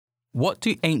What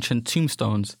do ancient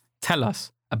tombstones tell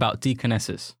us about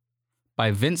deaconesses?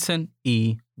 By Vincent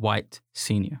E. White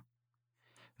Sr.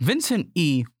 Vincent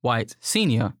E. White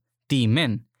Sr.,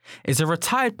 D-Min, is a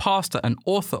retired pastor and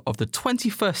author of the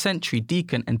 21st Century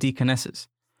Deacon and Deaconesses,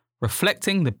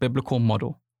 reflecting the biblical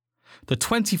model. The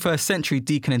 21st Century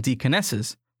Deacon and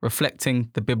Deaconesses, reflecting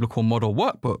the biblical model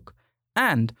workbook,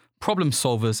 and Problem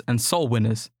Solvers and Soul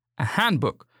Winners, a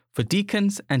handbook for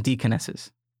deacons and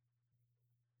deaconesses.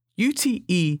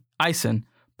 U.T.E. Eisen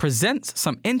presents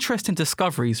some interesting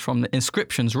discoveries from the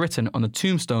inscriptions written on the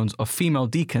tombstones of female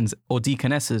deacons or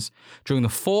deaconesses during the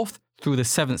 4th through the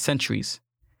 7th centuries.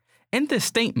 In this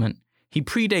statement, he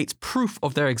predates proof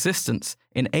of their existence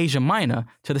in Asia Minor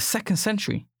to the 2nd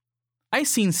century.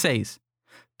 Eisen says,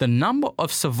 the number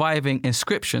of surviving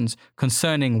inscriptions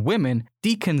concerning women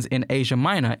deacons in Asia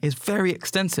Minor is very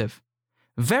extensive.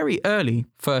 Very early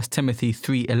 1 Timothy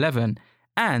 3:11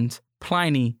 and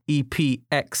Pliny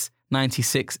EPX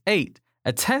 96:8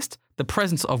 attest the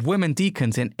presence of women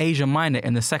deacons in Asia Minor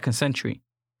in the 2nd century.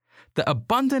 The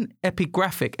abundant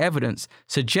epigraphic evidence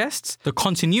suggests the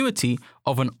continuity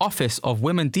of an office of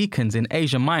women deacons in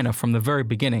Asia Minor from the very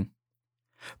beginning.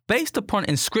 Based upon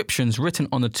inscriptions written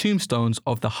on the tombstones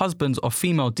of the husbands of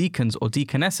female deacons or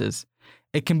deaconesses,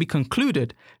 it can be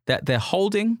concluded that their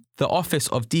holding the office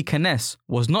of deaconess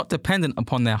was not dependent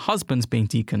upon their husbands being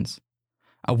deacons.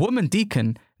 A woman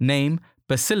deacon named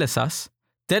Basilisas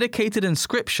dedicated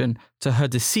inscription to her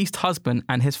deceased husband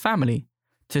and his family.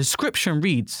 The inscription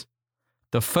reads,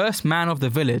 "The first man of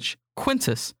the village,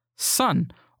 Quintus,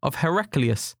 son of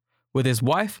Heraclius, with his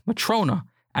wife Matrona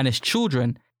and his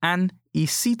children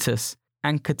Anicetus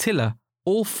and Catilla,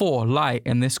 all four lie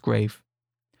in this grave.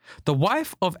 The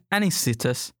wife of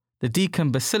Anicetus, the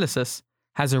deacon Basilisas,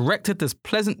 has erected this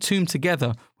pleasant tomb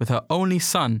together with her only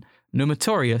son,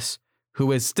 Numitorius,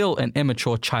 who is still an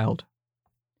immature child."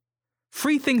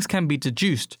 3 things can be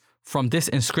deduced from this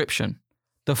inscription.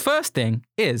 The first thing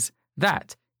is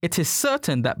that it is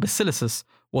certain that Basilisas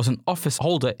was an office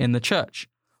holder in the church,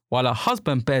 while her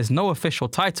husband bears no official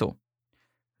title.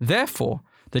 Therefore,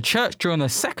 the church during the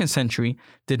 2nd century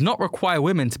did not require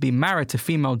women to be married to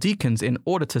female deacons in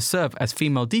order to serve as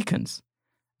female deacons,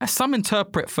 as some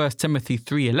interpret 1 Timothy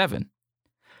 3:11.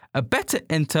 A better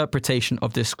interpretation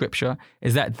of this scripture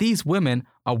is that these women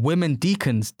are women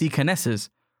deacons, deaconesses,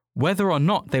 whether or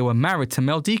not they were married to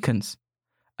male deacons.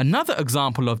 Another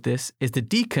example of this is the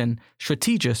deacon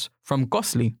Strategus from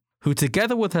Gosli, who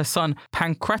together with her son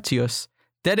Pancratius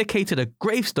dedicated a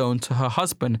gravestone to her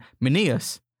husband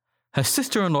Mineas, her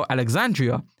sister-in-law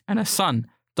Alexandria, and her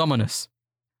son Dominus.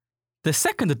 The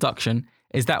second deduction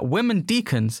is that women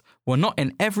deacons were not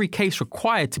in every case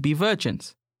required to be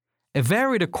virgins. It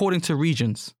varied according to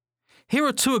regions. Here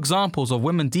are 2 examples of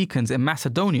women deacons in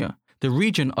Macedonia, the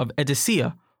region of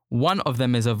Edessa. One of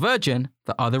them is a virgin,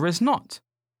 the other is not.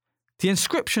 The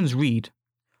inscriptions read,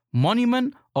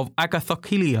 "Monument of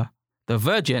Agathokilia, the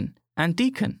virgin and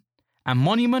deacon, and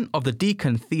monument of the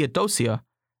deacon Theodosia,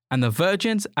 and the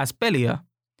virgins Asbelia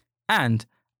and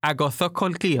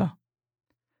Agathokilia."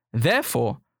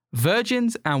 Therefore,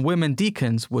 virgins and women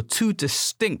deacons were 2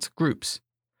 distinct groups.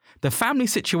 The family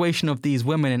situation of these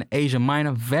women in Asia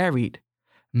Minor varied.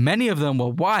 Many of them were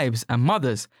wives and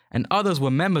mothers, and others were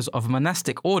members of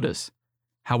monastic orders.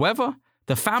 However,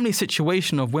 the family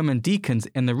situation of women deacons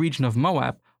in the region of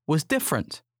Moab was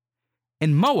different.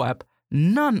 In Moab,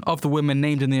 none of the women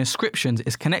named in the inscriptions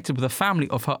is connected with a family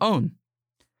of her own.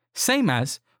 Same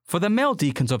as for the male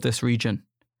deacons of this region.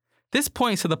 This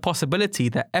points to the possibility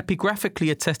that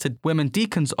epigraphically attested women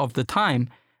deacons of the time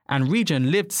and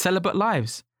region lived celibate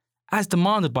lives, as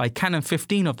demanded by Canon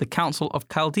 15 of the Council of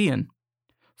Chaldean,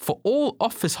 for all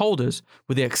office holders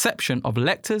with the exception of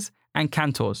lectors and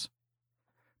cantors.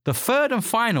 The third and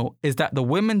final is that the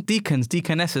women deacons,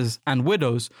 deaconesses, and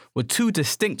widows were 2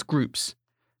 distinct groups.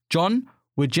 John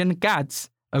Wijen-Gads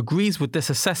agrees with this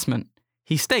assessment.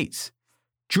 He states,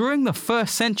 "During the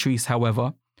 1st centuries,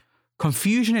 however,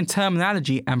 confusion in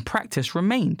terminology and practice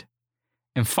remained.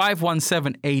 In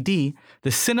 517 AD,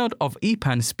 the Synod of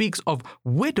Epan speaks of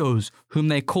widows whom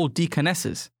they call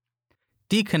deaconesses.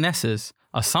 Deaconesses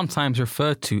are sometimes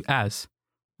referred to as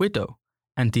widow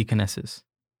and deaconesses.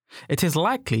 It is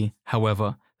likely,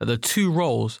 however, that the 2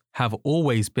 roles have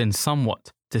always been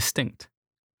somewhat distinct.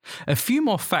 A few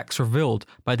more facts revealed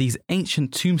by these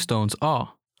ancient tombstones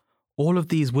are, all of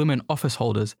these women office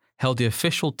holders held the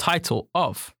official title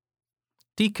of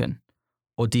deacon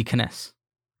or deaconess.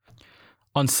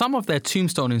 On some of their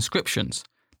tombstone inscriptions,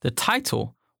 the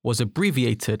title was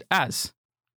abbreviated as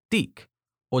Deac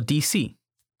or DC.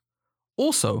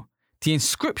 Also, The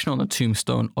inscription on the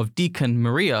tombstone of Deacon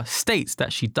Maria states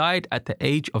that she died at the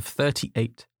age of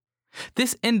 38.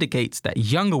 This indicates that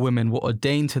younger women were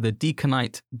ordained to the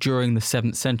deaconate during the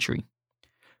 7th century.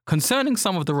 Concerning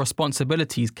some of the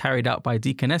responsibilities carried out by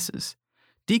deaconesses,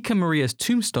 Deacon Maria's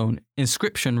tombstone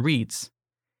inscription reads,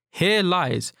 "Here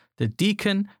lies the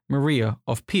Deacon Maria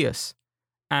of pious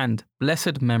and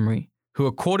blessed memory, who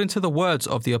according to the words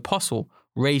of the apostle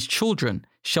raised children,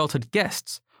 sheltered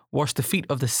guests, washed the feet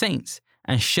of the saints,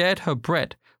 and shared her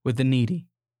bread with the needy.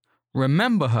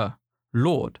 Remember her,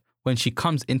 Lord, when she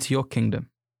comes into your kingdom."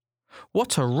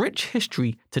 What a rich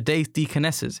history today's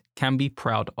deaconesses can be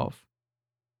proud of.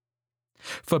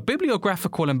 For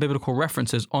bibliographical and biblical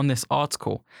references on this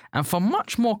article, and for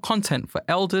much more content for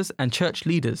elders and church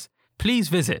leaders, please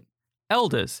visit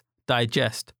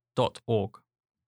eldersdigest.org.